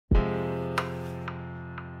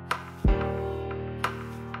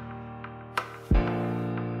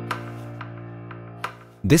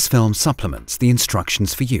This film supplements the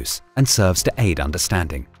instructions for use and serves to aid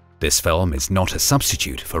understanding. This film is not a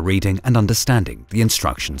substitute for reading and understanding the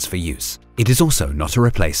instructions for use. It is also not a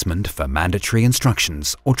replacement for mandatory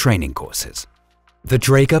instructions or training courses. The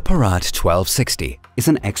Dräger PARAT 1260 is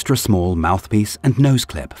an extra small mouthpiece and nose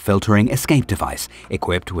clip filtering escape device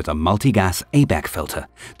equipped with a multi-gas ABEK filter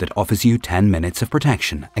that offers you 10 minutes of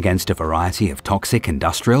protection against a variety of toxic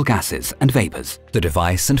industrial gases and vapors. The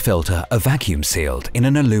device and filter are vacuum sealed in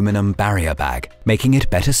an aluminum barrier bag, making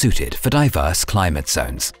it better suited for diverse climate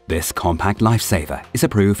zones. This compact lifesaver is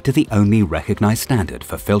approved to the only recognized standard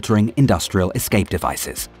for filtering industrial escape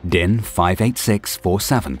devices, DIN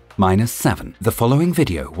 58647-7. The following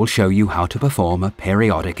video will show you how to perform a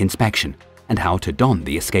periodic inspection and how to don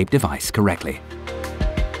the escape device correctly.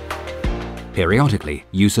 Periodically,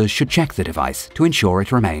 users should check the device to ensure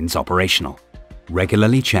it remains operational.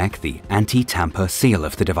 Regularly check the anti-tamper seal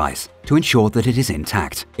of the device to ensure that it is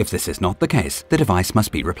intact. If this is not the case, the device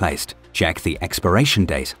must be replaced. Check the expiration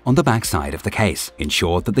date on the back side of the case.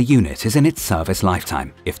 Ensure that the unit is in its service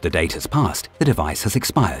lifetime. If the date has passed, the device has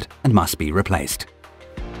expired and must be replaced.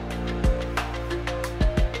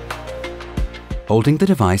 Holding the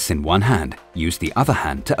device in one hand, use the other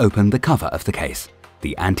hand to open the cover of the case.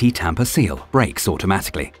 The anti-tamper seal breaks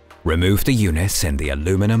automatically. Remove the unit in the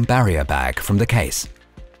aluminum barrier bag from the case.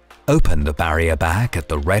 Open the barrier bag at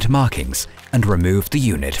the red markings and remove the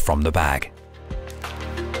unit from the bag.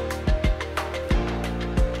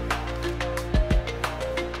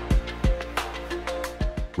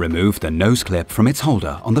 Remove the nose clip from its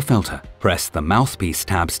holder on the filter. Press the mouthpiece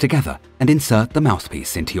tabs together and insert the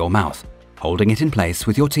mouthpiece into your mouth, holding it in place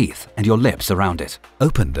with your teeth and your lips around it.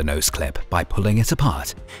 Open the nose clip by pulling it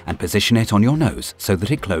apart and position it on your nose so that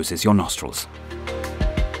it closes your nostrils.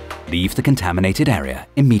 Leave the contaminated area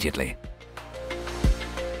immediately.